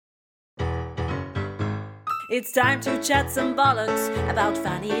It's time to chat some bollocks about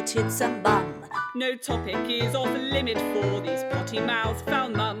fanny tits and bum. No topic is off limit for these potty-mouthed foul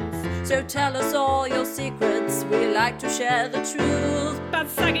mums. So tell us all your secrets, we like to share the truth. Bad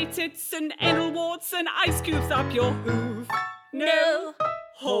saggy tits and anal warts and ice cubes up your hoof. No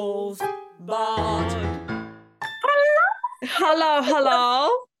holes barred. Hello.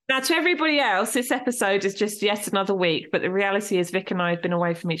 Now, to everybody else, this episode is just yet another week, but the reality is Vic and I have been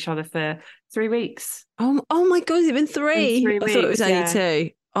away from each other for 3 weeks. Oh my God, has it been three? I thought it was only two.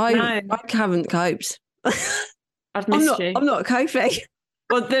 I haven't coped. I've missed you. I'm not coping.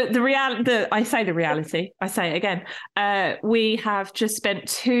 Well, I say it again. We have just spent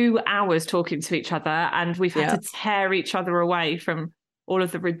 2 hours talking to each other, and we've had to tear each other away from all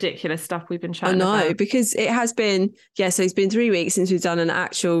of the ridiculous stuff we've been chatting about. I know, because it has been, so it's been 3 weeks since we've done an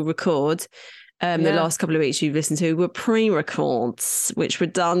actual record. The last couple of weeks you've listened to were pre-records, which were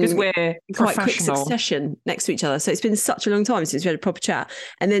done because we're quite quick succession next to each other. So it's been such a long time since we had a proper chat.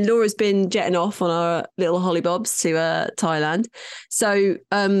 And then Laura's been jetting off on our little hollybobs to Thailand. So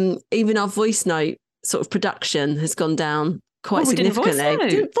even our voice note sort of production has gone down quite significantly.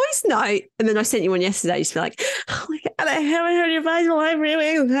 Didn't voice note. And then I sent you one yesterday. You to be like, oh my God, I haven't heard your voice in like 3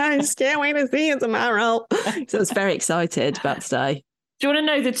 weeks. I can't wait to see you tomorrow. So I was very excited about today. Do you want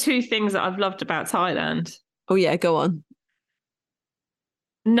to know the 2 things that I've loved about Thailand? Oh, yeah, go on.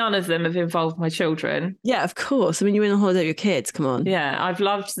 None of them have involved my children. Yeah, of course. I mean, you went on holiday with your kids. Come on. Yeah, I've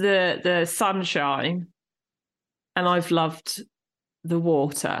loved the sunshine and I've loved the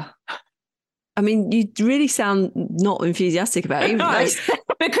water. I mean, you really sound not enthusiastic about it. No,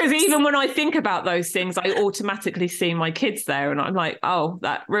 because even when I think about those things, I automatically see my kids there and I'm like, oh,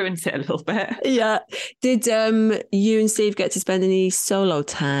 that ruins it a little bit. Yeah. Did you and Steve get to spend any solo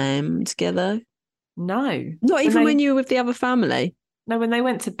time together? No. Not even when you were with the other family? No, when they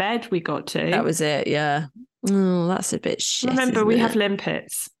went to bed, we got to. That was it, yeah. Oh, that's a bit shit. Remember, we have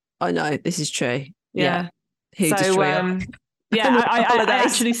limpets. I know, this is true. Yeah. Who destroyed Yeah, I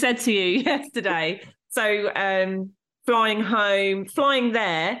actually said to you yesterday. So flying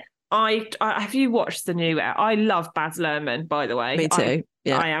there. I have you watched the new? I love Baz Luhrmann, by the way. Me too.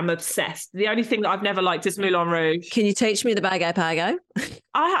 I am obsessed. The only thing that I've never liked is Moulin Rouge. Can you teach me the Bago Pago?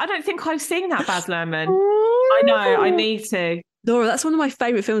 I don't think I've seen that Baz Luhrmann. I know. I need to. Laura, that's one of my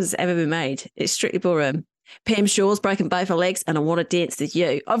favourite films that's ever been made. It's Strictly Ballroom. Pam Shaw's broken both her legs and I want to dance with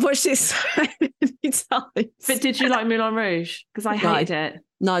you. I've watched it so many times. But did you like Moulin Rouge? Because I hated it.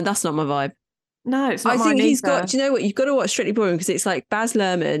 No, that's not my vibe. No, it's not. I think he's got. Do you know what? You've got to watch Strictly Ballroom because it's like Baz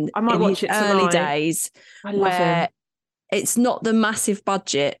Luhrmann in his early days, where it's not the massive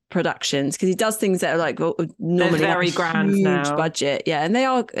budget productions because he does things that are like normally very grand huge now. budget, and they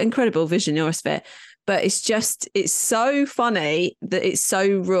are incredible vision, the rest of it. But it's so funny that it's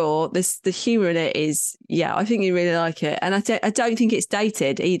so raw. The humour in it is, I think you really like it, and I don't think it's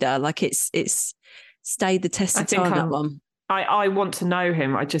dated either. Like it's stayed the test of time. That one. I want to know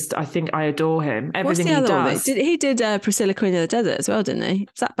him. I think I adore him. Everything What's the other does. One? He did Priscilla, Queen of the Desert as well, didn't he?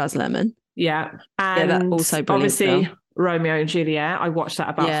 Was that Baz Luhrmann? Yeah, and that also brilliant obviously film. Romeo and Juliet. I watched that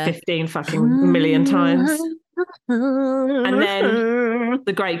about 15 fucking million times. And then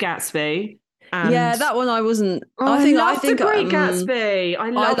The Great Gatsby. And that one I wasn't. I think The Great Gatsby. I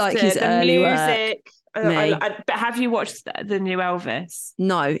loved like it. his The early music. work. But have you watched the new Elvis?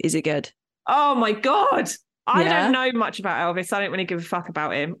 No, is it good? Oh my God. I don't know much about Elvis. I don't really give a fuck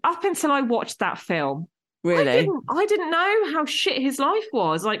about him. Up until I watched that film. Really? I didn't know how shit his life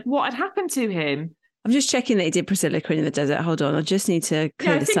was. Like what had happened to him. I'm just checking that he did Priscilla, Queen of the Desert. Hold on. I just need to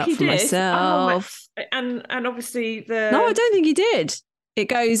clear this up for myself. And obviously No, I don't think he did. It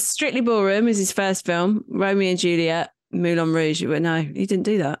goes Strictly Ballroom is his first film, Romeo and Juliet, Moulin Rouge. But no, he didn't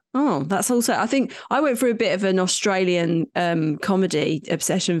do that. Oh, that's also, I think I went through a bit of an Australian comedy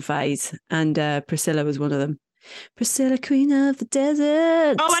obsession phase and Priscilla was one of them. Priscilla, Queen of the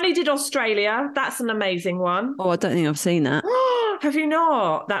Desert. Oh, and he did Australia. That's an amazing one. Oh, I don't think I've seen that. Have you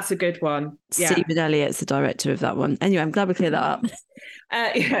not? That's a good one. Yeah. Stephen Elliott's the director of that one. Anyway, I'm glad we cleared that up.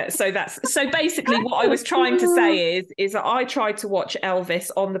 So basically what I was trying to say is that I tried to watch Elvis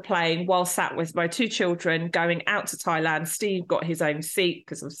on the plane while sat with my 2 children going out to Thailand. Steve got his own seat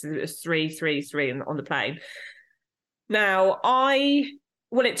because obviously it was three on the plane. Now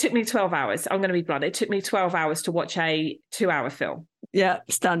it took me 12 hours. I'm going to be blunt. It took me 12 hours to watch a 2-hour film. Yeah,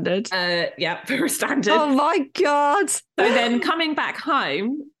 standard. Very standard. Oh my God. So then coming back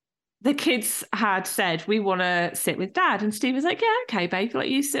home, the kids had said, we want to sit with Dad. And Steve was like, yeah, okay, babe, like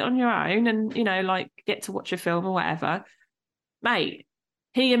you sit on your own and, get to watch a film or whatever. Mate,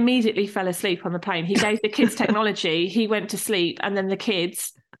 he immediately fell asleep on the plane. He gave the kids technology. He went to sleep. And then the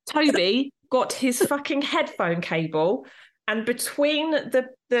kids, Toby got his fucking headphone cable and between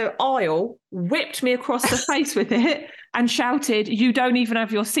the aisle whipped me across the face with it and shouted, "You don't even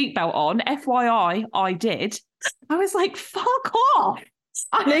have your seatbelt on." FYI, I did. I was like, fuck off.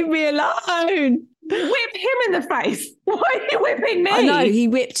 Leave me alone. Whip him in the face. Why are you whipping me? I know, he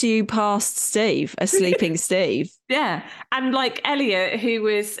whipped you past Steve, a sleeping Steve. Yeah. And like Elliot, who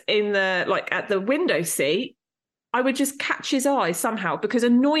was in the at the window seat, I would just catch his eye somehow because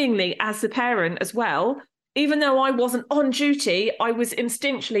annoyingly, as the parent as well, even though I wasn't on duty, I was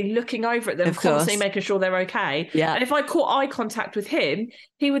instinctually looking over at them, constantly making sure they're okay. Yeah. And if I caught eye contact with him,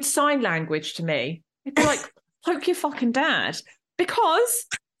 he would sign language to me. He'd be like, poke your fucking dad. Because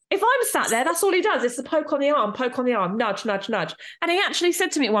if I'm sat there, that's all he does. It's the poke on the arm, nudge, nudge, nudge. And he actually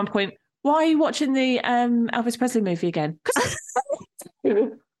said to me at one point, "Why are you watching the Elvis Presley movie again?"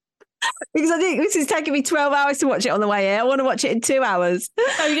 Because I think this is taking me 12 hours to watch it on the way here. I want to watch it in 2 hours.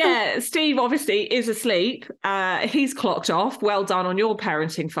 So yeah, Steve obviously is asleep. He's clocked off. Well done on your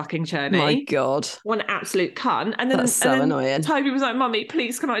parenting fucking journey. My God. What an absolute cunt. And then, that's so annoying. Toby was like, "Mummy,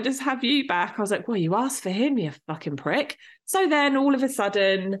 please, can I just have you back?" I was like, "Well, you asked for him, you fucking prick." So then all of a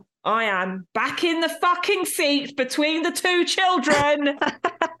sudden, I am back in the fucking seat between the two children.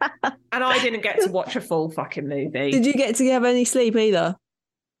 And I didn't get to watch a full fucking movie. Did you get to have any sleep either?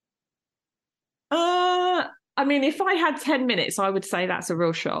 I mean, if I had 10 minutes, I would say that's a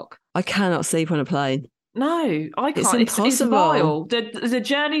real shock. I cannot sleep on a plane. No, I can't. It's impossible. It's vile. The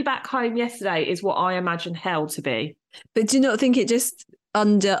journey back home yesterday is what I imagine hell to be. But do you not think it just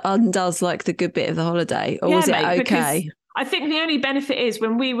undoes like the good bit of the holiday? Or was it okay? I think the only benefit is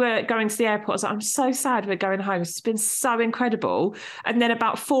when we were going to the airport, I was like, I'm so sad we're going home. It's been so incredible. And then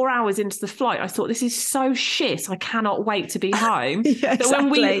about 4 hours into the flight, I thought, this is so shit. I cannot wait to be home. Yeah,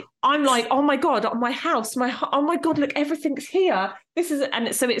 exactly. I'm like, oh my God, my house, oh my God, look, everything's here.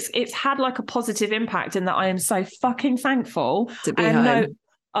 And so it's had like a positive impact in that I am so fucking thankful to be home.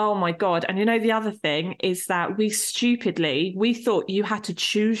 Oh my God. And the other thing is that we thought you had to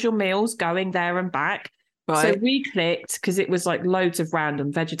choose your meals going there and back. Right. So we clicked because it was like loads of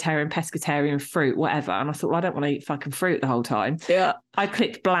random vegetarian, pescatarian, fruit, whatever. And I thought, well, I don't want to eat fucking fruit the whole time. Yeah. I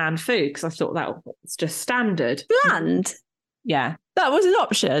clicked bland food because I thought that was just standard. Bland? Yeah. That was an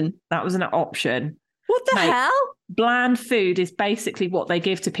option. That was an option. What the hell? Bland food is basically what they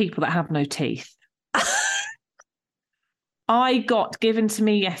give to people that have no teeth. I got given to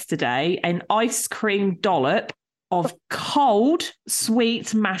me yesterday an ice cream dollop of cold,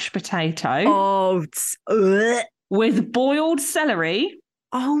 sweet mashed potato with boiled celery.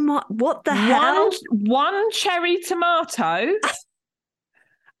 Oh my, what the hell? One cherry tomato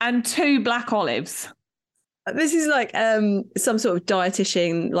and 2 black olives. This is like some sort of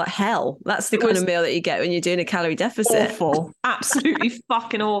dietitian, like hell. That's the kind of meal that you get when you're doing a calorie deficit. Awful. Absolutely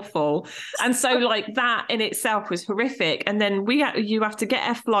fucking awful. And so like that in itself was horrific. And then you have to get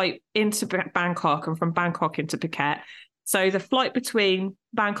a flight into Bangkok and from Bangkok into Phuket. So the flight between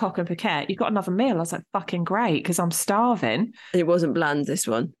Bangkok and Phuket, you got another meal. I was like, fucking great, because I'm starving. It wasn't bland, this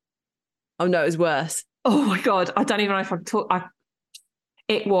one. Oh no, it was worse. Oh my God. I don't even know if I can talk.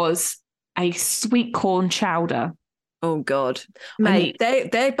 It was a sweet corn chowder. Oh God, mate,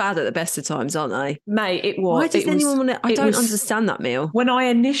 they're bad at the best of times, aren't they? Mate, it was. Why does anyone want to? I don't understand that meal. When I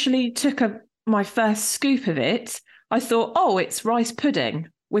initially took my first scoop of it, I thought, oh, it's rice pudding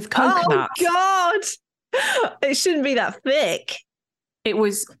with coconut. Oh God, it shouldn't be that thick. It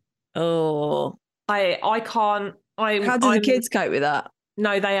was. Oh, I can't. How did the kids cope with that?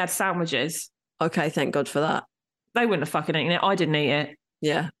 No, they had sandwiches. Okay, thank God for that. They wouldn't have fucking eaten it. I didn't eat it.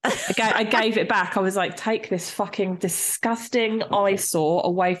 Yeah. I gave it back. I was like, take this fucking disgusting eyesore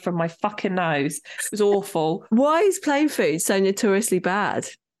away from my fucking nose. It was awful. Why is plain food so notoriously bad?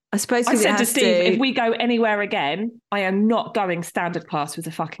 I suppose I said to Steve, if we go anywhere again, I am not going standard class with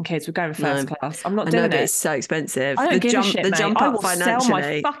the fucking kids. We're going first class. I'm not doing it. It's so expensive. I don't give a shit, the mate. jump I up will financially. sell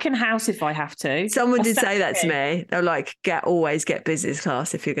my fucking house if I have to. Someone did say that to me. They're like, always get business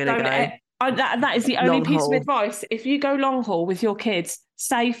class if you're going to go. That is the only piece of advice. If you go long haul with your kids,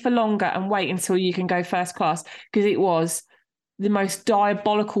 save for longer and wait until you can go first class, because it was the most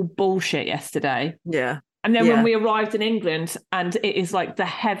diabolical bullshit yesterday. Yeah. And then when we arrived in England, and it is like the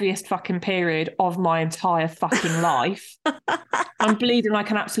heaviest fucking period of my entire fucking life. I'm bleeding like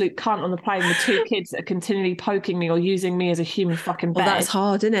an absolute cunt on the plane with 2 kids that are continually poking me or using me as a human fucking bed. Well, that's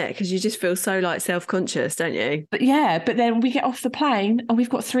hard, isn't it? Because you just feel so like self-conscious, don't you? But then we get off the plane and we've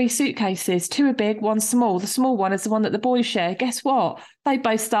got 3 suitcases. 2 are big, 1 small. The small one is the one that the boys share. Guess what? They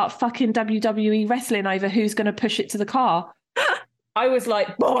both start fucking WWE wrestling over who's going to push it to the car. I was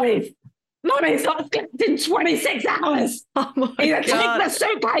like, boys, Mummy's not slept in 26 hours. Oh my Either God. take the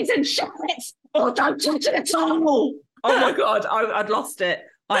suitcase and shove it, or don't touch it at all. Oh my God, I'd lost it.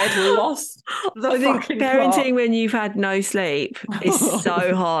 I had lost the I think fucking parenting plot. when you've had no sleep is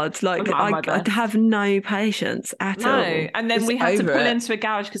so hard. Like I'm at my I'd best. have no patience at all. No, and then Just we had to over pull it. into a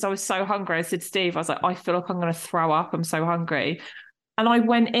garage because I was so hungry. I said, Steve, I was like, I feel like I'm going to throw up. I'm so hungry. And I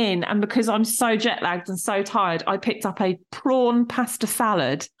went in, and because I'm so jet lagged and so tired, I picked up a prawn pasta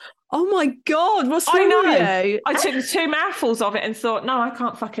salad. Oh my God, what's I wrong know. with you? I took 2 mouthfuls of it and thought, no, I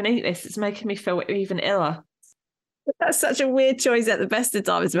can't fucking eat this. It's making me feel even iller. That's such a weird choice at the best of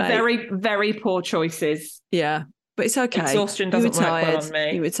times, mate. Very, very poor choices. Yeah, but it's okay. Exhaustion You were doesn't work well tired. on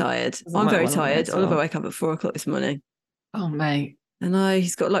me. You were tired. Doesn't I'm work very well on me tired. at Oliver all. woke up at 4 o'clock this morning. Oh, mate. I know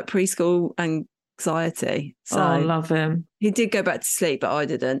he's got like preschool anxiety. So Oh, love him. he did go back to sleep, but I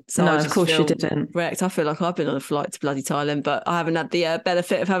didn't. So No, I of just course you feel didn't. wrecked. I feel like I've been on a flight to bloody Thailand, but I haven't had the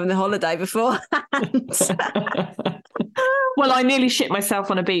benefit of having the holiday beforehand. Well, I nearly shit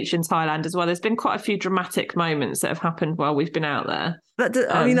myself on a beach in Thailand as well. There's been quite a few dramatic moments that have happened while we've been out there.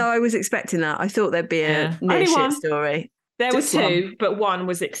 I mean, I was expecting that. I thought there'd be a near Only shit one. story. There were Just 2, but one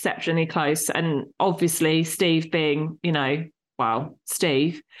was exceptionally close. And obviously, Steve being,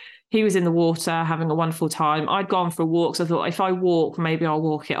 Steve, he was in the water having a wonderful time. I'd gone for a walk. So I thought, if I walk, maybe I'll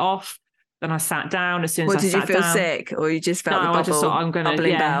walk it off. Then I sat down. As soon as I sat down. Did you feel sick, or you just felt the bubble, I just thought I'm going to,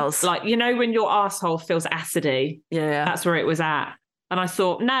 bubbling bowels? Like, when your asshole feels acidy, Yeah. that's where it was at. And I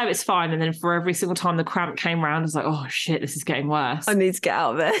thought, no, it's fine. And then for every single time the cramp came around, I was like, oh shit, this is getting worse. I need to get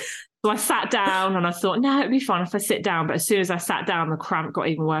out of it. So I sat down and I thought, no, it'd be fine if I sit down. But as soon as I sat down, the cramp got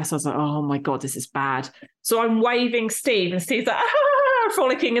even worse. I was like, oh my God, this is bad. So I'm waving Steve, and Steve's like,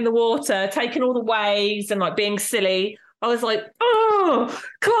 frolicking in the water, taking all the waves and like being silly. I was like, oh,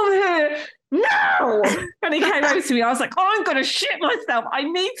 come here. No. And he came over to me. I was like, I'm going to shit myself. I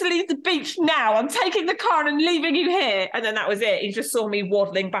need to leave the beach now. I'm taking the car and leaving you here. And then that was it. He just saw me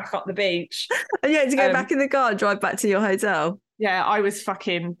waddling back up the beach. And you had to go back in the car and drive back to your hotel. Yeah, I was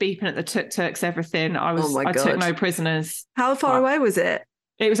fucking beeping at the tuk-tuks, everything. I took no prisoners. How far away was it?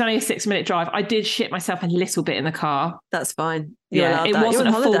 It was only a 6-minute drive. I did shit myself a little bit in the car. That's fine. It wasn't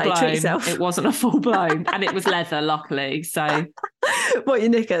a full blown. It wasn't a full blown, and it was leather, luckily. So, what,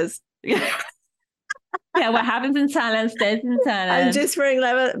 your knickers? Yeah, what happens in Thailand stays in Thailand. I'm just wearing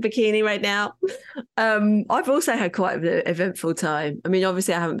leather bikini right now. I've also had quite an eventful time. I mean,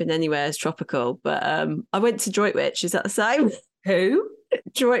 obviously, I haven't been anywhere as tropical, but I went to Droitwich. Is that the same? Who?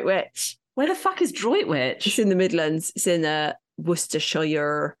 Droitwich. Where the fuck is Droitwich? It's in the Midlands. It's in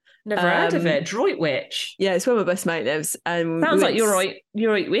Worcestershire. Never heard of it. Droitwich. Yeah, it's where my best mate lives. And sounds like you're right.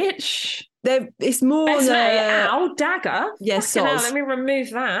 You're right. Which? It's more best mate. Ow, dagger. Yes, let me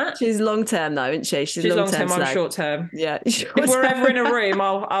remove that. She's long term though, isn't she? She's long term. I'm short term. Yeah. If we're ever in a room,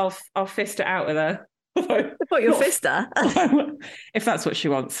 I'll fist it out with her. What, your fister? If that's what she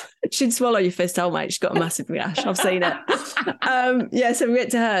wants. She'd swallow your fist whole, mate. She's got a massive gash. I've seen it. So we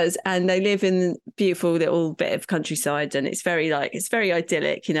went to hers, and they live in a beautiful little bit of countryside, and it's very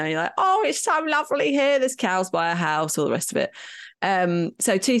idyllic, you're like, oh, it's so lovely here. There's cows by our house, all the rest of it.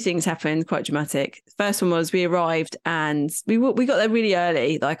 So 2 things happened, quite dramatic. First one was we arrived and we got there really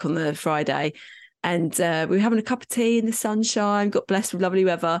early, like on the Friday, and we were having a cup of tea in the sunshine, got blessed with lovely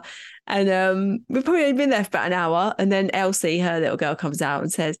weather. And we've probably only been there for about an hour. And then Elsie, her little girl, comes out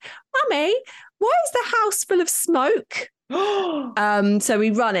and says, Mummy, why is the house full of smoke? So we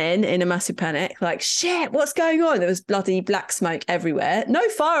run in a massive panic, like, shit, what's going on? There was bloody black smoke everywhere. No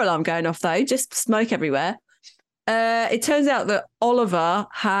fire alarm going off, though, just smoke everywhere. It turns out that Oliver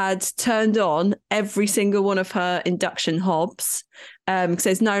had turned on every single one of her induction hobs, because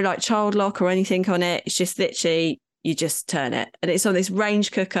there's no like child lock or anything on it. It's just literally, you just turn it, and it's on this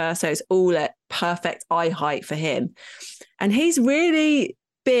range cooker, so it's all at perfect eye height for him. And he's really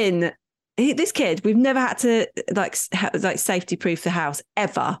been this kid. We've never had to like safety proof the house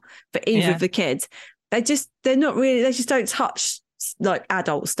ever for either of the kids. They just don't touch like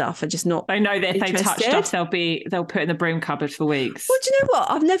adult stuff, and just not. They know that if they touch stuff, they'll put in the broom cupboard for weeks. Well, do you know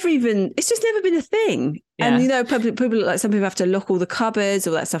what? It's just never been a thing. Yeah. And people like some people have to lock all the cupboards,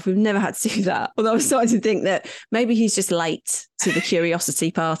 all that stuff. We've never had to do that. Although I was starting to think that maybe he's just late to the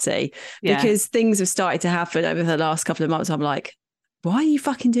curiosity party, because things have started to happen over the last couple of months. I'm like, why are you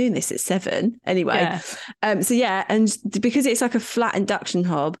fucking doing this at 7? Anyway, and because it's like a flat induction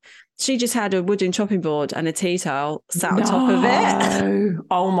hob, she just had a wooden chopping board and a tea towel sat on top of it.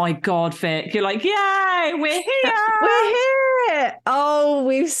 Oh my God, Vic. You're like, yay, we're here. We're here. Oh,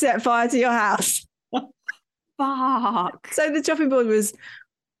 we've set fire to your house. Fuck. So the chopping board was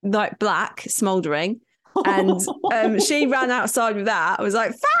like black, smouldering. And she ran outside with that. I was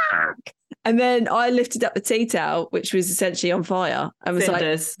like, fuck. And then I lifted up the tea towel, which was essentially on fire, and was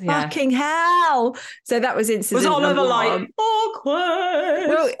Cinders, like, fucking hell. So that was incident Was Oliver number like, one. awkward?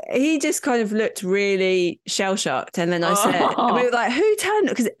 Well, he just kind of looked really shell-shocked. And then I said, and we were like, who turned?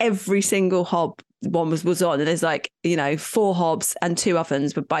 Because every single hob one was on. And there's like, 4 hobs and 2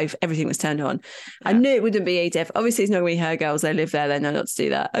 ovens, but everything was turned on. Yeah. I knew it wouldn't be Edith. Obviously, it's not going to be her girls. They live there. They know not to do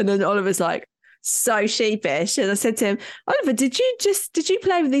that. And then Oliver's like, so sheepish. And I said to him, Oliver, did you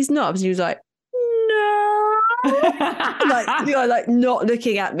play with these knobs? And he was like, no. like not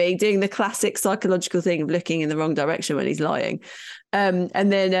looking at me, doing the classic psychological thing of looking in the wrong direction when he's lying. And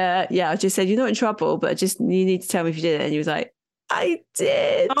then I just said, you're not in trouble, but you need to tell me if you did it. And he was like, I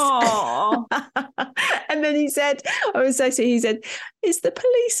did. Oh. And then he said, I was so sweet, he said, is the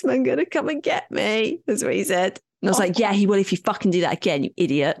policeman gonna come and get me? That's what he said. And I was like, yeah, he will if you fucking do that again, you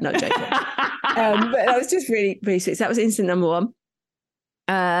idiot. No joking. But that was just really, really sweet. So that was incident number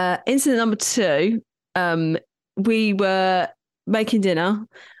 1. Incident number 2, we were making dinner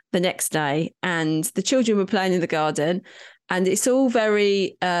the next day and the children were playing in the garden, and it's all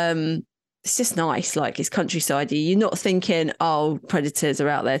very it's just nice, like it's countryside. You're not thinking, oh, predators are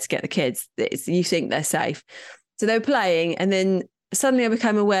out there to get the kids. You think they're safe. So they were playing, and then suddenly I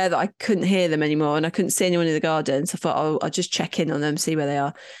became aware that I couldn't hear them anymore and I couldn't see anyone in the garden. So I thought, I'll just check in on them, see where they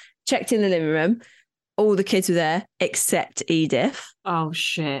are. Checked in the living room. All the kids were there except Edith. Oh,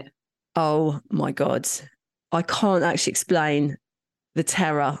 shit. Oh, my God. I can't actually explain the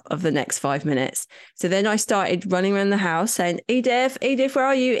terror of the next 5 minutes. So then I started running around the house saying, Edith, where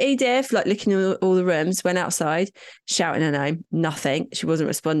are you? Edith, like looking at all the rooms, went outside, shouting her name, nothing. She wasn't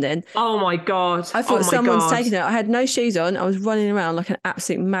responding. Oh my God. I thought someone's taken her. I had no shoes on. I was running around like an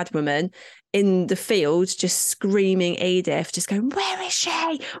absolute madwoman in the fields, just screaming Edith, just going, where is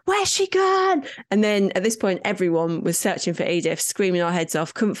she? Where's she gone? And then at this point, everyone was searching for Edith, screaming our heads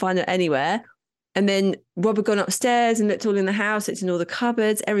off, couldn't find her anywhere. And then Rob had gone upstairs and looked all in the house, looked in all the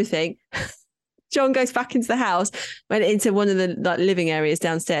cupboards, everything. John goes back into the house, went into one of the living areas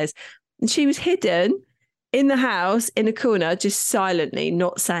downstairs, and she was hidden in the house in a corner, just silently,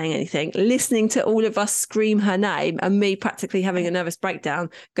 not saying anything, listening to all of us scream her name and me practically having a nervous breakdown,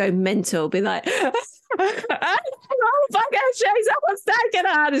 going mental, being like, oh, fuck her, someone's taken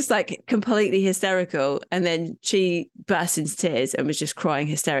her. And it's like completely hysterical. And then she burst into tears and was just crying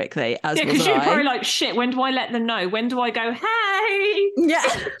hysterically, as was I. Because you were probably like, shit, when do I let them know? When do I go, hey? Yeah.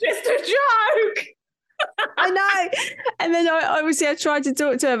 Just a joke. I know. And then I tried to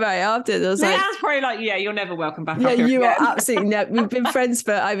talk to her about it after. I was like, that's probably like, yeah, you're never welcome back. Yeah, you are absolutely never. We've been friends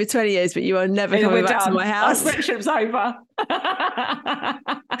for over 20 years, but you are never coming back to my house. Our friendship's over.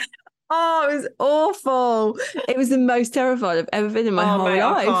 Oh, it was awful. It was the most terrified I've ever been in my whole life.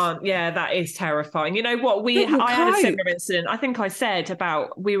 I can't. Yeah, that is terrifying. You know what? I had a similar incident. I think I said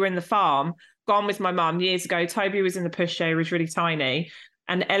about we were in the farm, gone with my mum years ago. Toby was in the pushchair, he was really tiny.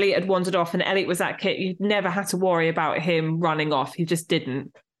 And Elliot had wandered off, and Elliot was that kid. You never had to worry about him running off. He just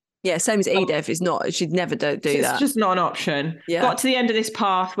didn't. Yeah, same as Edith. It's not. She'd never do that. It's just not an option. Yeah. Got to the end of this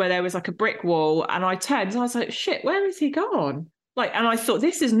path where there was like a brick wall, and I turned and I was like, "Shit, where has he gone?" Like, and I thought,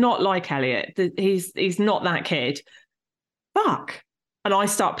 this is not like Elliot. He's not that kid. Fuck. And I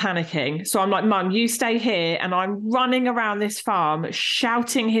start panicking. So I'm like, Mum, you stay here. And I'm running around this farm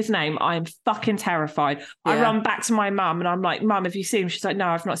shouting his name. I am fucking terrified. Yeah. I run back to my mum and I'm like, Mum, have you seen him? She's like, no,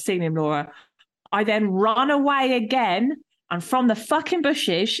 I've not seen him, Laura. I then run away again. And from the fucking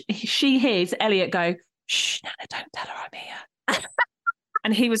bushes, she hears Elliot go, shh, Nana, don't tell her I'm here.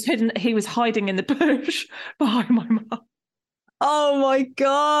 And he was hiding in the bush behind my mum. Oh my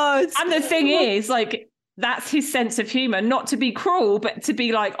God. And the thing is, like, that's his sense of humor, not to be cruel, but to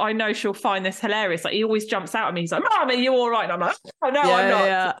be like, I know she'll find this hilarious. Like, he always jumps out at me. He's like, Mum, are you all right? And I'm like, oh, no, I'm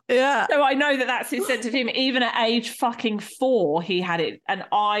not. Yeah. So I know that that's his sense of humor. Even at age fucking 4, he had it. And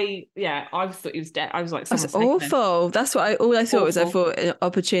I thought he was dead. I was like, that's awful. That's what I thought was, I thought an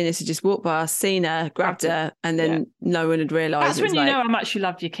opportunity to just walk past, seen her, grabbed her, and then no one had realised. That's when you know how much you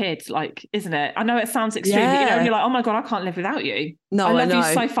love your kids, like, isn't it? I know it sounds extreme, but, and you're like, oh my God, I can't live without you. No, I love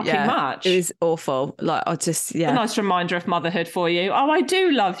you so fucking much. It was awful. Like, I just, A nice reminder of motherhood for you. Oh, I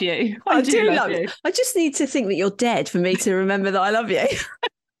do love you. I do love you. I just need to think that you're dead for me to remember that I love you.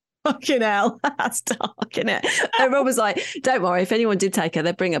 Fucking hell. That's dark, isn't it? And Rob was like, don't worry, if anyone did take her,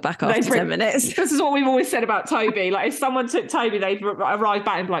 they'd bring her back after 10 minutes. This is what we've always said about Toby. Like, if someone took Toby, they'd arrive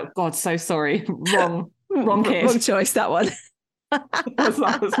back and be like, God, so sorry. Wrong kid. Wrong choice, that one.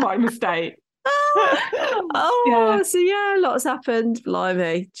 That was my mistake. So lots happened.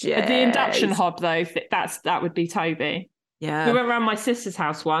 Blimey. Jeez. The induction hob, though, that would be Toby. Yeah. We went around my sister's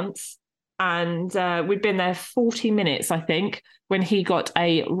house once, and we'd been there 40 minutes, I think, when he got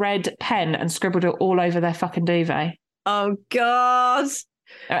a red pen and scribbled it all over their fucking duvet. Oh God.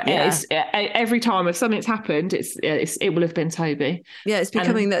 Every time if something's happened, it will have been Toby. Yeah, it's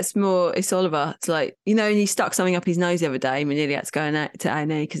becoming it's Oliver. It's like, and he stuck something up his nose the other day. We nearly had to go to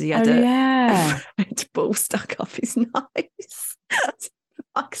A&E because he had a red ball stuck up his nose. For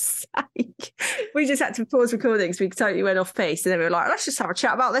fuck's sake. We just had to pause recording because we totally went off piece, and then we were like, let's just have a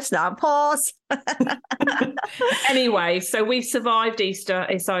chat about this now. Pause. Anyway, so we've survived Easter.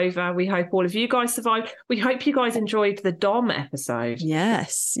 It's over. We hope all of you guys survived. We hope you guys enjoyed the Dom episode.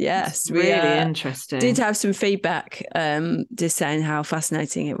 Yes. It's really interesting. Did have some feedback just saying how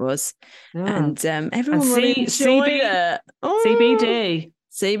fascinating it was. And everyone really enjoyed it. Oh.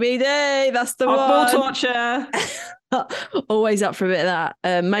 CBD, that's the one. More torture. Always up for a bit of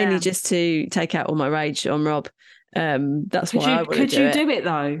that. Mainly just to take out all my rage on Rob. That's why I want to do it. Could you do it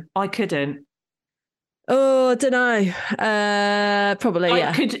though? I couldn't. Oh, I don't know. Probably,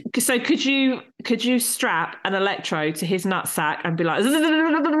 yeah. Could you strap an electrode to his nutsack and be like,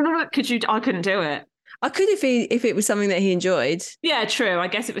 could you? I couldn't do it. I could if it was something that he enjoyed. Yeah, true. I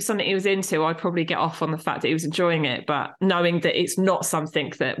guess if it was something he was into, I'd probably get off on the fact that he was enjoying it. But knowing that it's not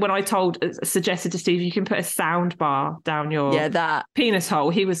something that, when I suggested to Steve, you can put a sound bar down your penis hole,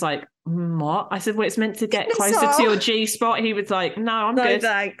 he was like, what? I said, well, it's meant to get closer to your G spot. He was like, no, I'm good.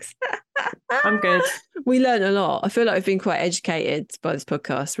 Thanks. I'm good. We learned a lot. I feel like we've been quite educated by this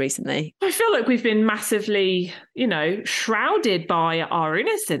podcast recently. I feel like we've been massively, shrouded by our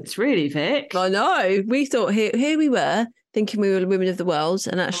innocence, really, Vic. I know. We thought here we were thinking we were the women of the world,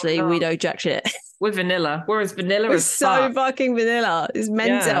 and actually we know jack shit. We're vanilla. We're as vanilla as so fucking vanilla. It's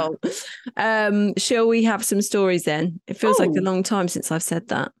mental. Yeah. Shall we have some stories then? It feels like a long time since I've said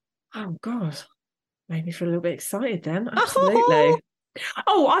that. Oh, God. Made me feel a little bit excited then. Absolutely.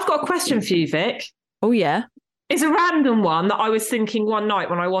 Oh, I've got a question for you, Vic. Oh, yeah. It's a random one that I was thinking one night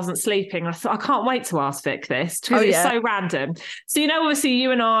when I wasn't sleeping. I thought, I can't wait to ask Vic this because it's so random. So, obviously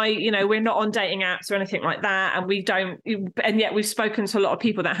you and I, we're not on dating apps or anything like that. And yet we've spoken to a lot of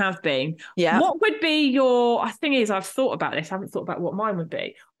people that have been. Yeah. What would be your, thing is, I've thought about this. I haven't thought about what mine would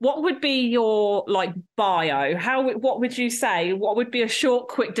be. What would be your bio? What would you say? What would be a short,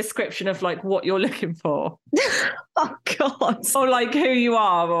 quick description of what you're looking for? Oh God! Or who you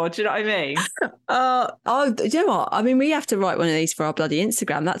are, or do you know what I mean? Do you know what? I mean, we have to write one of these for our bloody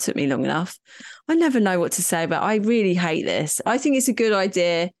Instagram. That took me long enough. I never know what to say, but I really hate this. I think it's a good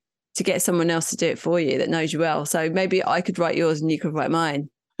idea to get someone else to do it for you that knows you well. So maybe I could write yours and you could write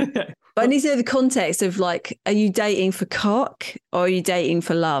mine. But I need to know the context of are you dating for cock or are you dating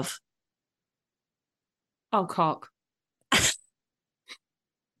for love? Oh, cock.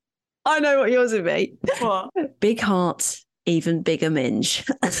 I know what yours would be. What? Big heart, even bigger minge.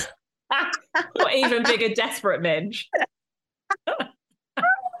 Or even bigger desperate minge.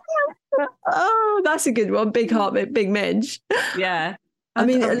 Oh, that's a good one. Big heart, big minge. Yeah. I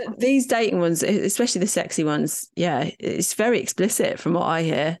mean, these dating ones, especially the sexy ones, it's very explicit from what I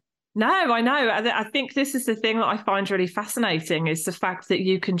hear. No, I know. I think this is the thing that I find really fascinating is the fact that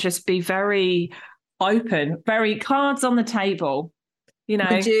you can just be very open, very cards on the table.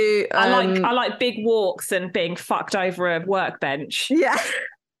 I like big walks and being fucked over a workbench. Yeah.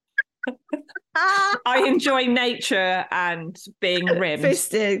 I enjoy nature and being rimmed.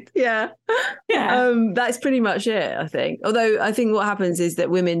 Fisted, yeah. That's pretty much it, I think. Although I think what happens is that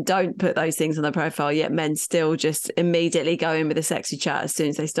women don't put those things on their profile, yet men still just immediately go in with a sexy chat as soon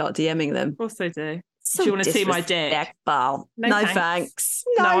as they start DMing them. Of course they do. Do you want to see my dick? No thanks.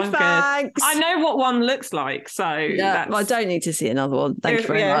 No thanks. I know what one looks like, so I don't need to see another one. Thank you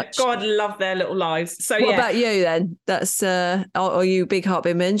very much. God love their little lives. So what about you then? That's are you big heart,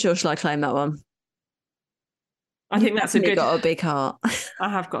 big minge, or shall I claim that one? I think that's a good. Got a big heart. I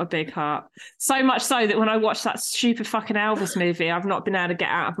have got a big heart. So much so that when I watched that stupid fucking Elvis movie, I've not been able to get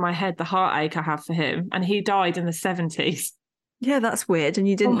out of my head the heartache I have for him, and he died in the 70s. Yeah, that's weird, and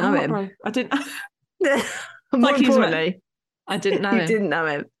you didn't know him. I didn't. More importantly, I didn't know him. You didn't know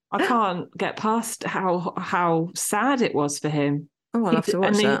him. I can't get past how sad it was for him. Oh, I'll have to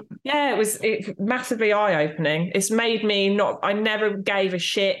watch that. Yeah, it was massively eye-opening. It's made me I never gave a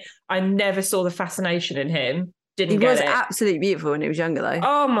shit. I never saw the fascination in him. He was absolutely beautiful when he was younger, though.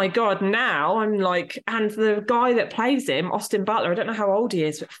 Oh my God, now I'm and the guy that plays him, Austin Butler, I don't know how old he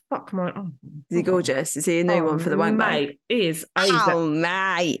is, but fuck my... Oh, is he gorgeous? Is he a new one for the wank bag? Mate, he is. Oh,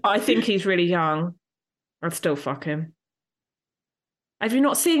 mate. I think he's really young. I'd still fuck him. Have you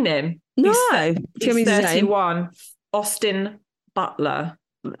not seen him? No. He's 31. Austin Butler.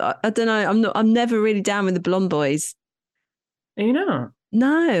 I don't know. I'm never really down with the blonde boys. Are you not?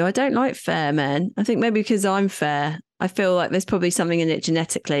 No, I don't like fair men. I think maybe because I'm fair, I feel like there's probably something in it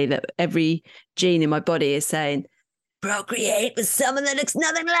genetically that every gene in my body is saying, procreate with someone that looks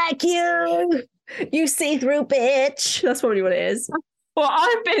nothing like you. You see-through bitch. That's probably what it is. Well,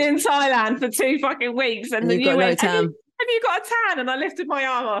 I've been in Thailand for 2 fucking weeks, and then you've got you no went, tan. have you got a tan? And I lifted my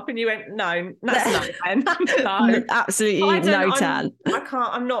arm up, and you went, no, that's no tan. No, absolutely no tan. I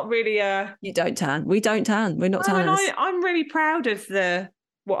can't. I'm not really a. You don't tan. We don't tan. We're not tanners. And I'm really proud of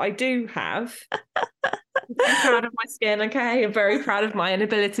what I do have. I'm proud of my skin, okay? I'm very proud of my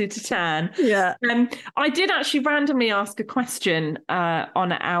inability to tan. Yeah. I did actually randomly ask a question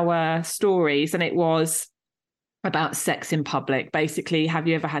on our stories, and it was about sex in public. Basically, have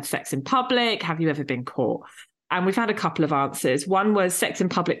you ever had sex in public? Have you ever been caught? And we've had a couple of answers. One was sex in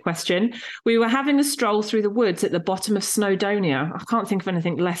public question. We were having a stroll through the woods at the bottom of Snowdonia. I can't think of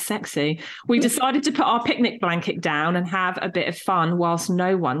anything less sexy. We decided to put our picnic blanket down and have a bit of fun whilst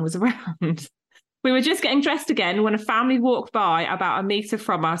no one was around. We were just getting dressed again when a family walked by about a metre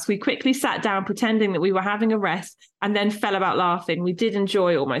from us. We quickly sat down pretending that we were having a rest and then fell about laughing. We did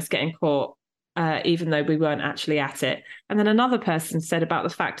enjoy almost getting caught, even though we weren't actually at it. And then another person said about the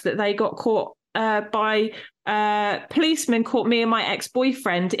fact that they got caught by policemen, caught me and my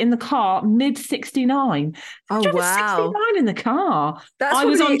ex-boyfriend in the car mid-69. Oh, wow. 69 in the car. I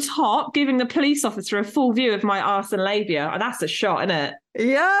was on top giving the police officer a full view of my arse and labia. That's a shot, isn't it?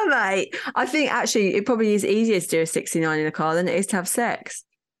 Yeah, mate. I think actually it probably is easier to do a 69 in a car than it is to have sex.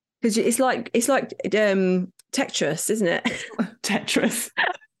 Because it's like Tetris, isn't it? Tetris.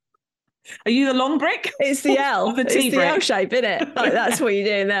 Are you the long brick? It's the L. The T it's brick. The L shape, isn't it? Like that's what you're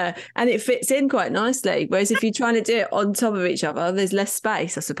doing there. And it fits in quite nicely. Whereas if you're trying to do it on top of each other, there's less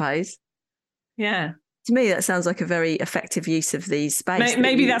space, I suppose. Yeah. To me, that sounds like a very effective use of the space.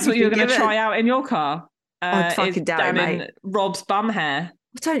 Maybe that's what you're going to try out in your car. I'd fucking doubt it, mate. Rob's bum hair.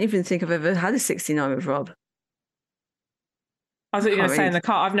 I don't even think I've ever had a 69 with Rob. I thought you were going to say in the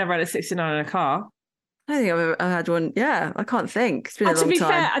car. I've never had a 69 in a car. I don't think I've ever had one. Yeah, I can't think. It's been a long time. To be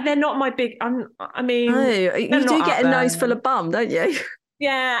fair, they're not my big. I mean, no, you do get a nose full of bum, don't you?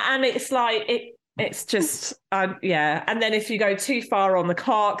 Yeah, and it's like it's just yeah. And then if you go too far on the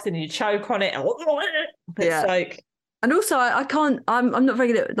cock, then you choke on it. It's like. And also, I can't. I'm not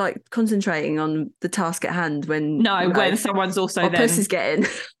very good at like concentrating on the task at hand when when someone's also then pussy's getting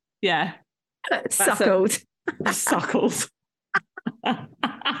suckled. Suckled.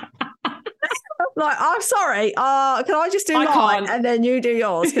 Like, I'm sorry. Can I just do mine and then you do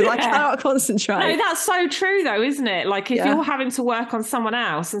yours? Because I cannot concentrate. No, that's so true, though, isn't it? Like, if you're having to work on someone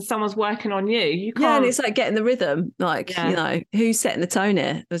else and someone's working on you, you can't. Yeah, and it's like getting the rhythm. Like, you know, who's setting the tone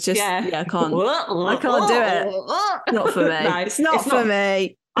here? It's just, I can't. I can't do it. Not for me. No, it's not for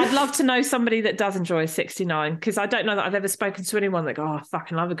me. I'd love to know somebody that does enjoy 69 because I don't know that I've ever spoken to anyone that I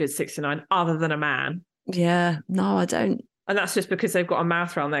fucking love a good 69 other than a man. Yeah, no, I don't. And that's just because they've got a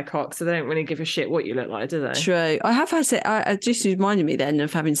mouth around their cock, so they don't really give a shit what you look like, do they? True. I have had sex. I just reminded me then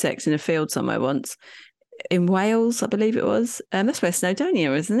of having sex in a field somewhere once. In Wales, I believe it was. That's where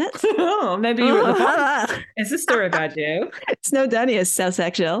Snowdonia is, isn't it? Oh, maybe you were the one. It's a story about you. Snowdonia is so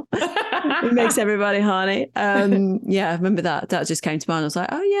sexual. It makes everybody horny. Yeah, I remember that. That just came to mind. I was like,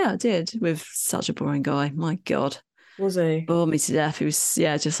 oh, yeah, I did. With such a boring guy. My God. Was he? Bored me to death. He was,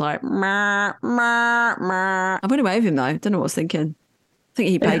 just like, meh, meh, meh. I went away with him, though. Don't know what I was thinking. I think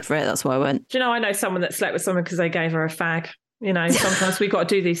he paid for it. That's why I went. Do you know, I know someone that slept with someone because they gave her a fag. You know, sometimes we've got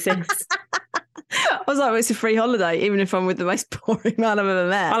to do these things. I was like, well, it's a free holiday, even if I'm with the most boring man I've ever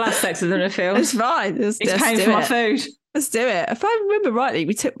met. I'll have sex with him in a field. It's fine. He's paying for my food. Let's do it. If I remember rightly,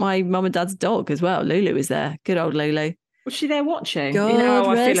 we took my mum and dad's dog as well. Lulu was there. Good old Lulu. Was she there watching? God, you know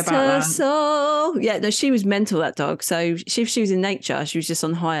how I feel rest about her that. soul. Yeah, no, she was mental, that dog. So if she was in nature, she was just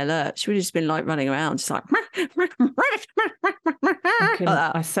on high alert. She would have just been like running around, just like.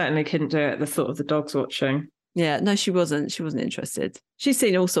 I certainly couldn't do it. The thought of the dogs watching. Yeah, no, she wasn't. She wasn't interested. She's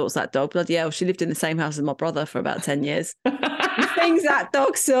seen all sorts, that dog. Bloody hell, she lived in the same house as my brother for about 10 years. Things that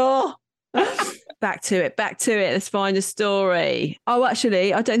dog saw. Back to it. Let's find a story. Oh,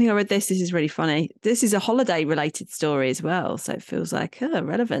 actually, I don't think I read this. This is really funny. This is a holiday related story as well. So it feels like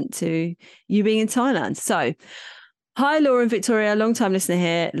relevant to you being in Thailand. So, hi, Laura and Victoria, long time listener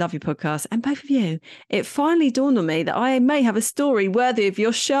here. Love your podcast. And both of you. It finally dawned on me that I may have a story worthy of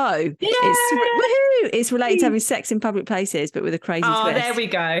your show. Yay! It's related to having sex in public places, but with a crazy twist. Oh, there we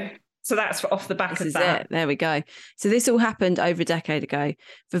go. So that's off the back of that. There we go. So this all happened over a decade ago.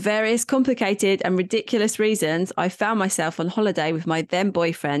 For various complicated and ridiculous reasons, I found myself on holiday with my then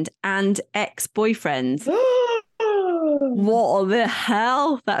boyfriend and ex-boyfriends. What the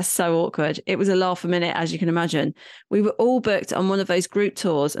hell? That's so awkward. It was a laugh a minute, as you can imagine. We were all booked on one of those group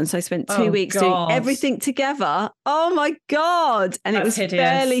tours, and so I spent 2 weeks doing everything together. Oh my God. And it was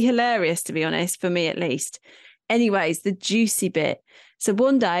fairly hilarious, to be honest, for me at least. Anyways, the juicy bit. So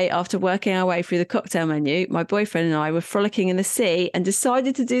one day, after working our way through the cocktail menu, my boyfriend and I were frolicking in the sea and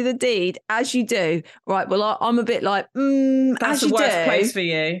decided to do the deed, as you do. Right, well, I'm a bit like, that's the worst place for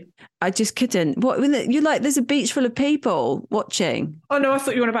you. I just couldn't. What? You're like, there's a beach full of people watching. Oh, no, I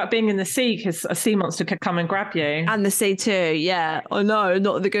thought you were on about being in the sea because a sea monster could come and grab you. And the sea too, yeah. Oh, no,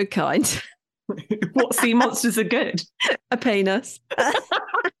 not the good kind. What sea monsters are good? A penis.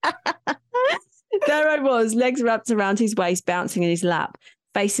 There I was, legs wrapped around his waist, bouncing in his lap,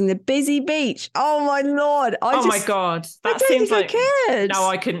 facing the busy beach. Oh, my Lord. My God. That seems like... I No,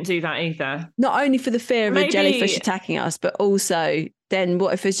 I couldn't do that either. Not only for the fear of a jellyfish attacking us, but also then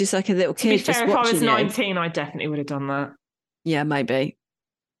what if it's just like a little kid just watching you? If I was 19, I definitely would have done that. Yeah, maybe,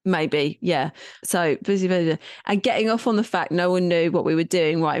 yeah. So busy, and getting off on the fact no one knew what we were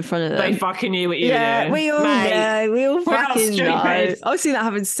doing right in front of them. They fucking knew what you were doing. We all know. We all fucking know. I've seen that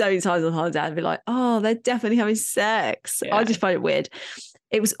happen so many times on holiday. I'd be like, oh, they're definitely having sex. Yeah. I just find it weird.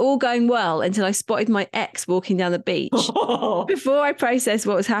 It was all going well until I spotted my ex walking down the beach. Before I processed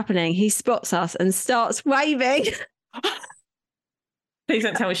what was happening, he spots us and starts waving. Please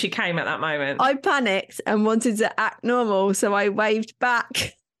don't tell me she came at that moment. I panicked and wanted to act normal, so I waved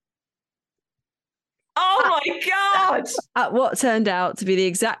back. Oh my God. At what turned out to be the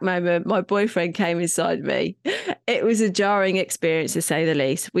exact moment my boyfriend came inside me. It was a jarring experience, to say the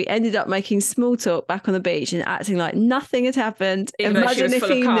least. We ended up making small talk back on the beach and acting like nothing had happened. Imagine if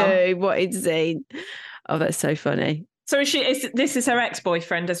he knew what he'd seen. Oh, that's so funny. So this is her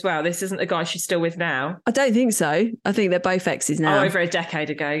ex-boyfriend as well? This isn't the guy she's still with now? I don't think so. I think they're both exes now. Oh, over a decade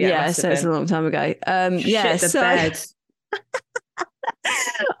ago. Yeah, so it's a long time ago. Bed.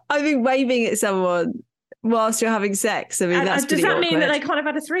 I think waving at someone whilst you're having sex, I mean, that's does that mean that they kind of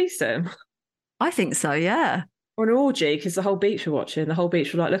had a threesome? I think so, yeah. Or an orgy, because the whole beach were watching. The whole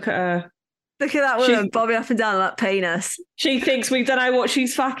beach were like, look at her. Look at that woman bobbing up and down on that penis. She thinks we don't know what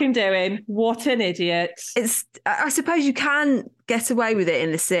she's fucking doing. What an idiot. I suppose you can get away with it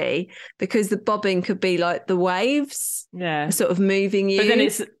in the sea because the bobbing could be like the waves. Yeah. Sort of moving you. But then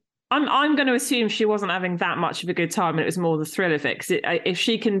I'm going to assume she wasn't having that much of a good time and it was more the thrill of it. Because if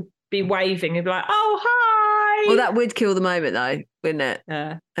she can be waving and be like, oh, hi. Well, that would kill the moment though, wouldn't it?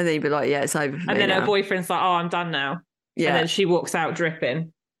 Yeah. And then you'd be like, yeah, it's over for me And then now. her boyfriend's like, oh, I'm done now. Yeah. And then she walks out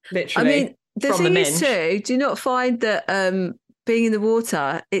dripping, literally. I mean, the thing is too, do you not find that being in the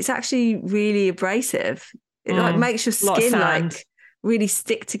water, it's actually really abrasive? It like makes your skin like really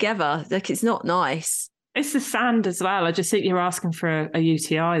stick together. Like it's not nice. It's the sand as well. I just think you're asking for a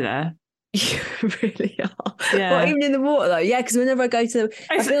UTI there. You really are. Yeah. Well, even in the water though. Yeah, because whenever I go to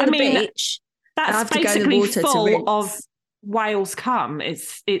the beach, that's basically full of whales cum.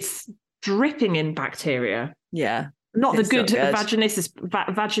 It's dripping in bacteria. Yeah. Not the good vaginosis.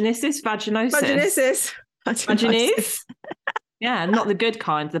 Yeah, not the good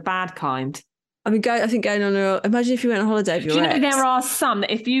kind, the bad kind. I mean, going on imagine if you went on holiday with your ex. There are some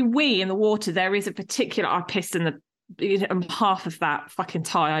that if you wee in the water, there is a particular, I pissed in half of that fucking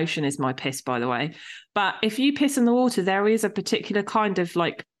Thai Ocean is my piss, by the way. But if you piss in the water, there is a particular kind of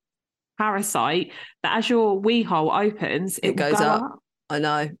like parasite that as your wee hole opens, it goes up. I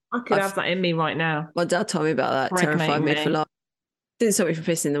know. I could have that in me right now. My dad told me about that. Terrified me for life. Didn't stop me from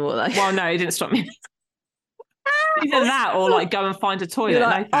pissing in the water though. Well, no, he didn't stop me. Either that or like go and find a toilet.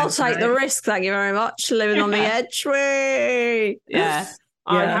 Like, I'll take the risk, thank you very much. Living on the edge. Yeah.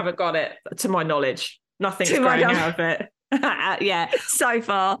 I haven't got it to my knowledge. Nothing's growing out of it. Yeah. So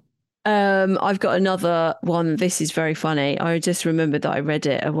far. I've got another one. This is very funny. I just remembered that I read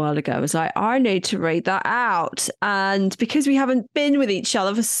it a while ago. I was like, I need to read that out. And because we haven't been with each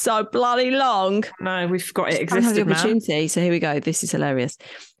other for so bloody long. No, we've got it existed have the opportunity. So here we go. This is hilarious.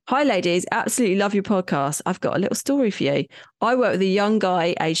 Hi, ladies. Absolutely love your podcast. I've got a little story for you. I work with a young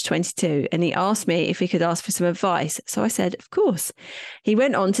guy, aged 22, and he asked me if he could ask for some advice. So I said, of course. He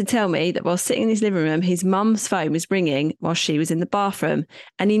went on to tell me that while sitting in his living room, his mum's phone was ringing while she was in the bathroom.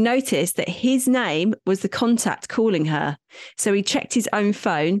 And he noticed that his name was the contact calling her. So he checked his own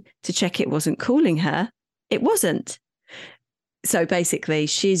phone to check it wasn't calling her. It wasn't. So basically,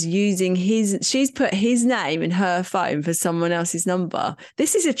 she's put his name in her phone for someone else's number.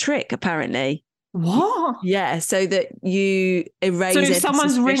 This is a trick, apparently. What? Yeah, so that you erase. So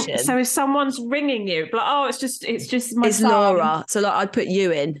if someone's ringing you, like, oh, it's just my it's son. Laura. So like, I'd put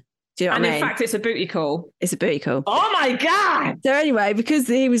you in. Do Do you know what I mean? And in fact, it's a booty call. It's a booty call. Oh my God. So anyway, because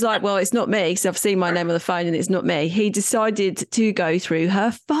he was like, well, it's not me, because I've seen my name on the phone and it's not me, he decided to go through her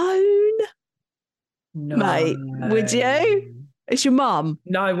phone. No. Mate, would you? It's your mum.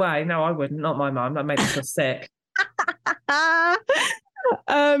 No way. No, I wouldn't. Not my mum. That made me feel sick.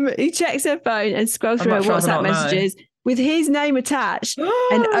 He checks her phone and scrolls through her WhatsApp messages with his name attached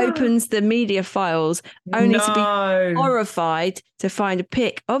and opens the media files, only to be horrified to find a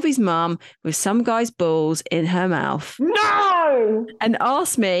pic of his mum with some guy's balls in her mouth. No! And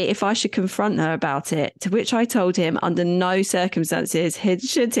asked me if I should confront her about it, to which I told him under no circumstances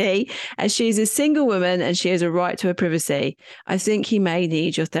should he, as she is a single woman and she has a right to her privacy. I think he may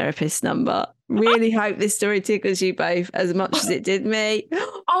need your therapist's number. Really hope this story tickles you both as much as it did me.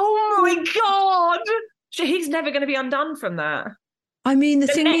 Oh my God! He's never going to be undone from that. I mean, the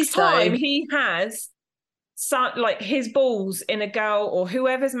next thing is, time though, he has like his balls in a girl or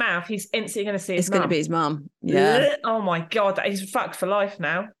whoever's mouth, he's instantly going to see his mum. It's going to be his mum. Yeah. Oh my God, he's fucked for life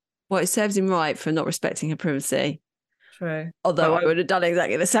now. Well, it serves him right for not respecting her privacy. True. Although I would have done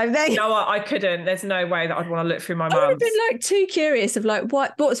exactly the same thing. No, I couldn't. There's no way that I'd want to look through my mum's. I would have been like too curious of like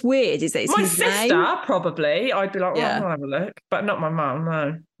what's weird is that it's my his sister name. Probably. I'd be like, I'll have a look, but not my mum.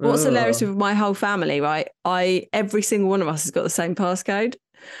 No. What's hilarious with my whole family, right? Every single one of us has got the same passcode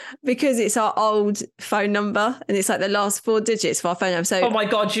because it's our old phone number and it's like the last 4 digits of our phone number. So, oh my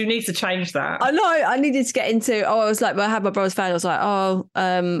God, you need to change that. I know. I needed to get into. I was like, I had my brother's phone. I was like, I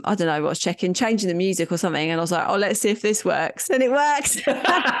don't know what I was checking, changing the music or something, and I was like, let's see if this works, and it worked.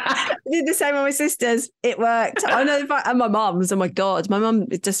 I did the same with my sisters. It worked. I know, and my mum's. Oh my God, my mum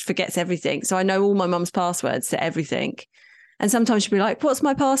just forgets everything, so I know all my mum's passwords to everything. And sometimes she'll be like, what's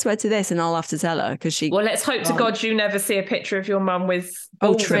my password to this? And I'll have to tell her because she... Well, let's hope to God you never see a picture of your mum with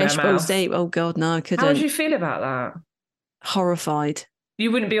balls in her mouth. Balls deep. Oh, God, no, I couldn't. How would you feel about that? Horrified.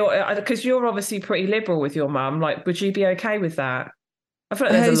 You wouldn't be... Because you're obviously pretty liberal with your mum. Like, would you be okay with that? I feel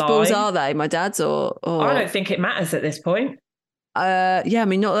like there's a line. Whose balls are they? My dad's or... I don't think it matters at this point. Yeah, I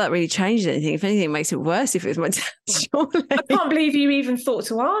mean, not that really changed anything. If anything, it makes it worse if it was my dad's, surely. I can't believe you even thought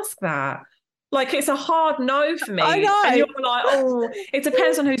to ask that. Like, it's a hard no for me. I know. And you're like, it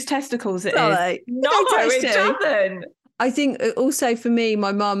depends on whose testicles it is. No, it doesn't. I think also for me,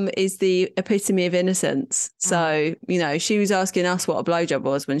 my mum is the epitome of innocence. So, she was asking us what a blowjob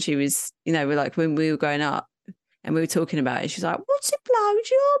was when she was, when we were growing up and we were talking about it. She's like, what's a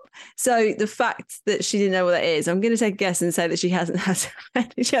blowjob? So the fact that she didn't know what that is, I'm going to take a guess and say that she hasn't had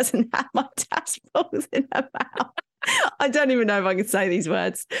my dad's balls in her mouth. I don't even know if I can say these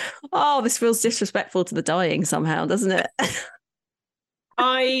words. Oh, this feels disrespectful to the dying somehow, doesn't it?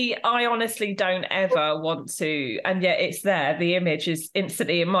 I honestly don't ever want to, and yet it's there. The image is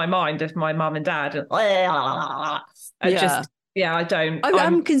instantly in my mind of my mum and dad. I don't.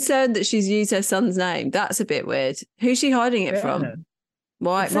 I'm concerned that she's used her son's name. That's a bit weird. Who's she hiding it from?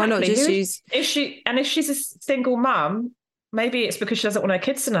 Why? Exactly. Why not just use? If she's a single mum, maybe it's because she doesn't want her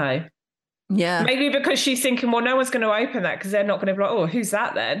kids to know. Yeah. Maybe because she's thinking, well, no one's going to open that because they're not going to be like, who's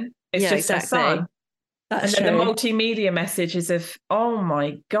that then? It's just her son. That's and then true. The multimedia messages of, oh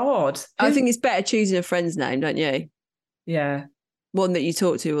my God. I think it's better choosing a friend's name, don't you? Yeah. One that you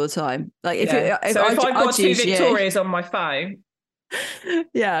talk to all the time. Like if I've got 2 Victorias on my phone,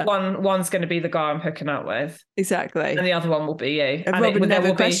 one's going to be the guy I'm hooking up with. Exactly. And the other one will be you. And Rob would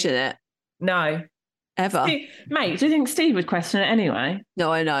never question it. No. Ever. Mate, do you think Steve would question it anyway?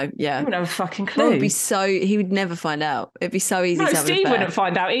 No, I know. Yeah. He wouldn't have a fucking clue. He would never find out. It'd be so easy to have Steve wouldn't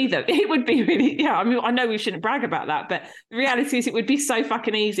find out either. It would be really, I mean, I know we shouldn't brag about that, but the reality is it would be so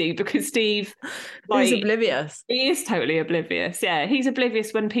fucking easy because Steve... he's oblivious. He is totally oblivious, yeah. He's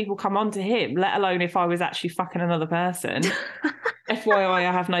oblivious when people come on to him, let alone if I was actually fucking another person. FYI, I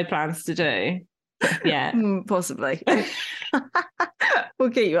have no plans to do. Yeah. Possibly. We'll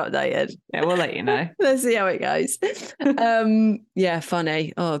keep you updated. Yeah, we'll let you know. Let's see how it goes.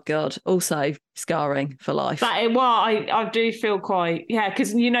 Funny. Oh God. Also scarring for life. I do feel quite,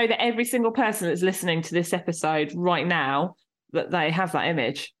 because you know that every single person that's listening to this episode right now, that they have that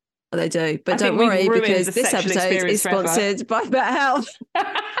image. Oh, they do. But don't worry, because this episode is sponsored by BetterHelp.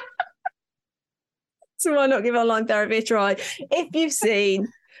 So why not give online therapy a try? If you've seen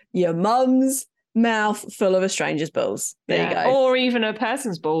your mum's mouth full of a stranger's balls. There you go. Or even a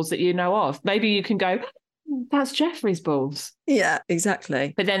person's balls that you know of. Maybe you can go, that's Jeffrey's balls. Yeah,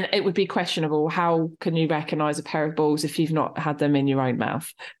 exactly. But then it would be questionable. How can you recognise a pair of balls if you've not had them in your own mouth?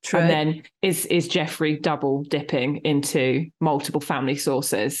 True. And then is Jeffrey double dipping into multiple family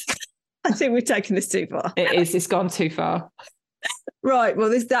sources? I think we've taken this too far. It's gone too far. Right.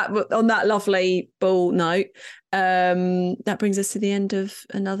 Well, on that lovely ball note, that brings us to the end of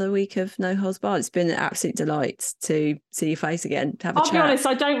another week of No Holds Barred. It's been an absolute delight to see your face again, to have a chat. I'll be honest,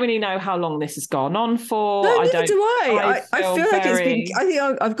 I don't really know how long this has gone on for. No, neither do I. I feel like very... it's been. I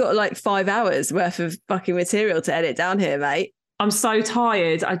think I've got like 5 hours worth of fucking material to edit down here, mate. I'm so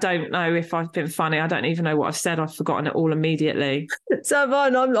tired. I don't know if I've been funny. I don't even know what I've said. I've forgotten it all immediately. So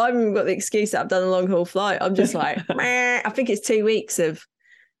fine. I haven't even got the excuse that I've done a long haul flight. I'm just like, meh. I think it's 2 weeks of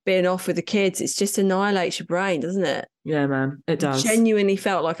being off with the kids. It's just annihilates your brain, doesn't it? Yeah, man, it does. I genuinely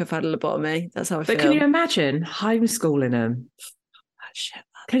felt like I've had a lobotomy. That's how I feel. But can you imagine homeschooling them? Oh, shit.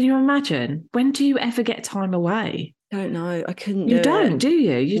 Can you imagine? When do you ever get time away? I don't know. I couldn't You don't, do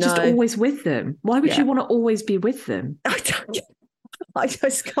you? You're just No. always with them. Why would you want to always be with them? I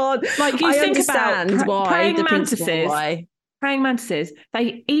just can't. Like, you think about why the mantises. why. Praying mantises,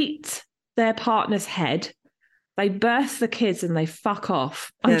 they eat their partner's head, they birth the kids, and they fuck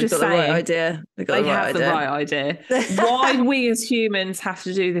off. I'm just saying. The right idea. They have the right idea. Why we as humans have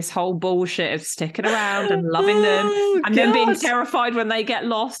to do this whole bullshit of sticking around and loving them and then being terrified when they get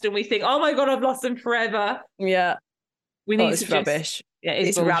lost, and we think, oh my God, I've lost them forever. Yeah. We need to rubbish. Yeah,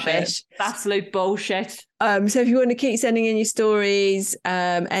 it's rubbish. Absolute bullshit. So if you want to keep sending in your stories,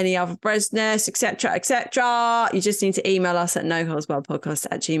 any other business, etc., you just need to email us at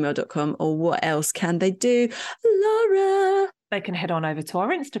noholdsbarredpodcast@gmail.com. Or what else can they do, Laura? They can head on over to our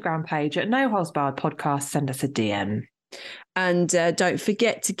Instagram page at No Holds Barred Podcast. Send us a DM. And don't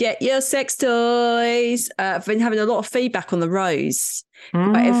forget to get your sex toys. I've been having a lot of feedback on the Rose.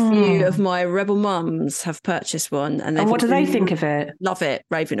 Quite a few of my rebel mums have purchased one, and what do they think of it? Love it,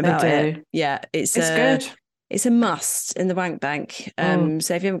 raving about it. Yeah, it's good. It's a must in the wank bank.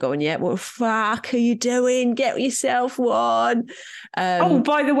 So if you haven't got one yet, what the fuck are you doing? Get yourself one.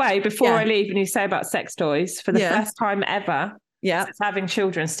 By the way, before I leave, and you say about sex toys, for the first time ever, since having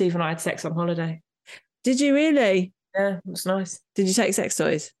children, Steve and I had sex on holiday. Did you really? Yeah, it was nice. Did you take sex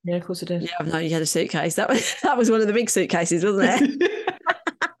toys? Yeah, of course I did. Yeah, I've known you had a suitcase. That was one of the big suitcases, wasn't it?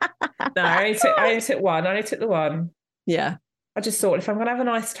 No, I only took one. I only took the one. Yeah. I just thought, if I'm going to have a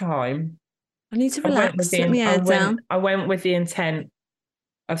nice time, I need to relax. Let me head down. I went with the intent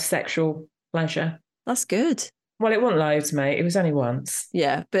of sexual pleasure. That's good. Well, it wasn't loads, mate. It was only once.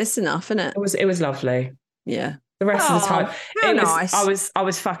 Yeah, but it's enough, isn't it? It was lovely. Yeah. The rest of the time, nice. I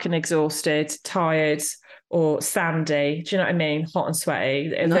was fucking exhausted, tired, or sandy. Do you know what I mean? Hot and sweaty.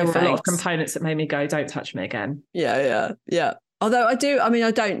 There were a lot of components that made me go, "Don't touch me again." Yeah. Although I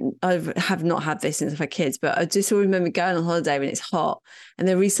have not had this since I've had kids, but I just always remember going on holiday when it's hot, and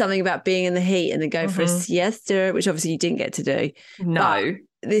there is something about being in the heat and then going for a siesta, which obviously you didn't get to do. No.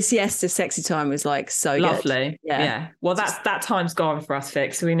 But the siesta sexy time was like so lovely. Good. Yeah. Well, that time's gone for us,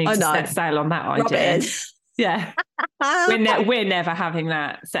 Vic. So we need to set sail on that idea. Yeah. We're never having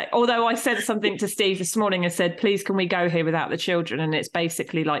that. Although I said something to Steve this morning and said, please, can we go here without the children? And it's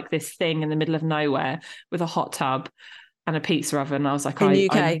basically like this thing in the middle of nowhere with a hot tub and a pizza oven. I was like,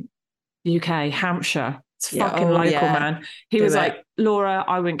 UK, Hampshire. It's fucking local, man. He was like, Laura,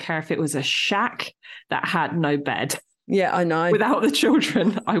 I wouldn't care if it was a shack that had no bed. Yeah, I know. Without the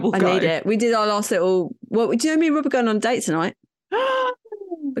children, I will go. I need it. We did our last little... Well, do you know me and Rob are going on a date tonight?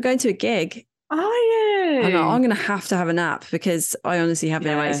 We're going to a gig. Are you? I know. I'm going to have a nap because I honestly have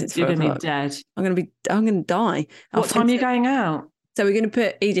been awake since 4 o'clock. You're going to be dead. I'm going to die. What time are you going out? So we're going to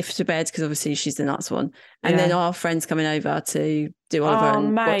put Edith to bed because obviously she's the nuts one. And then our friend's coming over to do Oliver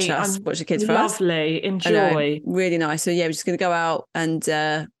and watch the kids for us. Lovely. Enjoy. Really nice. So yeah, we're just going to go out and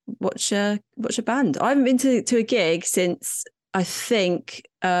watch a band. I haven't been to a gig since I think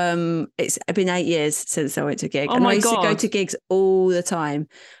it's been 8 years since I went to a gig. And I used to go to gigs all the time.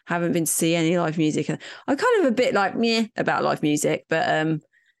 Haven't been to see any live music. I'm kind of a bit like meh about live music, but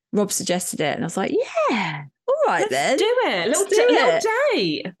Rob suggested it and I was like, yeah. All right, Let's do it. Little date.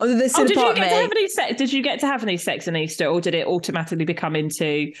 Did you get to have any sex in Easter, or did it automatically become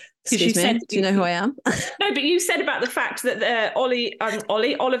into? Excuse me. Do you know who I am? No, but you said about the fact that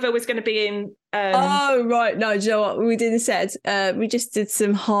Oliver was going to be in. Oh right, no, do you know what we did instead? We just did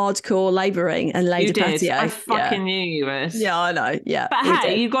some hardcore labouring and laid a patio. I fucking knew you would. Yeah, I know. Yeah, but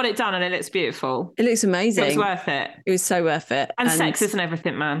hey, you got it done, and it looks beautiful. It looks amazing. It was worth it. It was so worth it. And sex isn't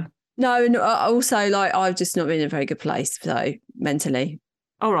everything, man. No, and also like I've just not been in a very good place, so mentally.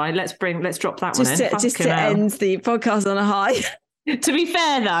 All right, let's drop that one in. Just to end the podcast on a high. To be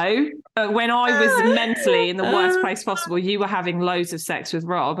fair though, when I was mentally in the worst place possible, you were having loads of sex with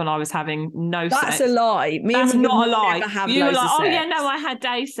Rob and I was having no sex. That's a lie. That's not a lie. You were like, oh yeah, no, I had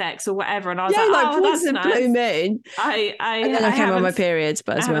day sex or whatever, and I was once in that's a nice. blue moon. I came on my periods,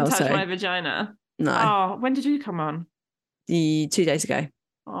 but as well. I haven't touched my vagina. No. Oh, when did you come on? 2 days ago.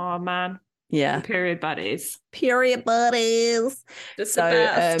 Oh, man. Yeah. Period buddies. Period buddies. Just So the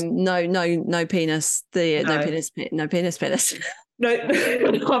best. no penis. No penis.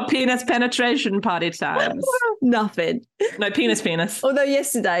 No penis penetration party times. Nothing. No penis. Although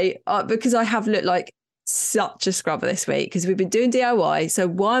yesterday, because I have looked like such a scrubber this week because we've been doing DIY. So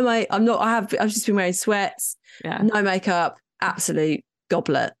why am I've just been wearing sweats, no makeup, absolute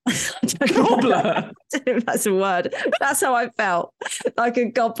goblet. Goblet? I don't know if that's a word. That's how I felt, like a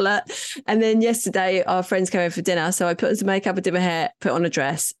goblet. And then yesterday, our friends came over for dinner. So I put on some makeup, I did my hair, put on a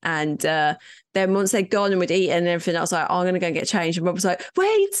dress. And then once they'd gone and we'd eaten and everything, I was like, I'm going to go and get changed. And Rob was like,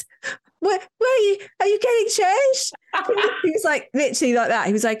 wait, where are you? Are you getting changed? He was like, literally like that.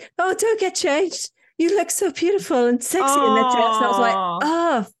 He was like, oh, don't get changed. You look so beautiful and sexy in that dress. And I was like,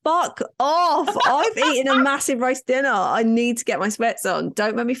 oh, fuck off. I've eaten a massive roast dinner. I need to get my sweats on.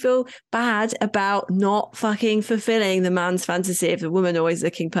 Don't make me feel bad about not fucking fulfilling the man's fantasy of the woman always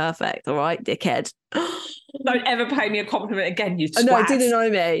looking perfect. All right, dickhead. Don't ever pay me a compliment again, you twat. No, it didn't know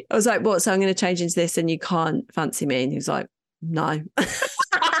me. I was like, what? So I'm going to change into this and you can't fancy me? And he was like, no.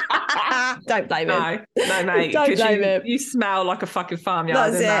 Don't blame him. No, mate. Don't blame him. You smell like a fucking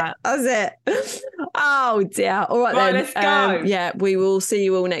farmyard. That's it. Oh dear. All right then. Let's go. Yeah, we will see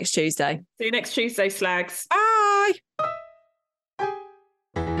you all next Tuesday. See you next Tuesday, slags. Bye.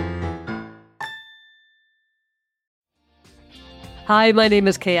 Hi, my name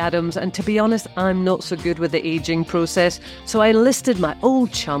is Kay Adams, and to be honest, I'm not so good with the ageing process, so I enlisted my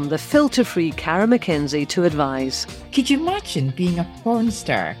old chum, the filter-free Cara McKenzie, to advise. Could you imagine being a porn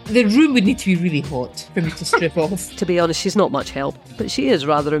star? The room would need to be really hot for me to strip off. To be honest, she's not much help, but she is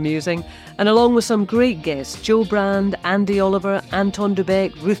rather amusing. And along with some great guests, Joe Brand, Andy Oliver, Anton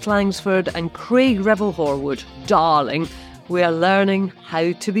Dubeck, Ruth Langsford and Craig Revel-Horwood, darling, we are learning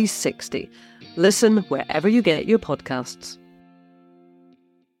how to be 60. Listen wherever you get your podcasts.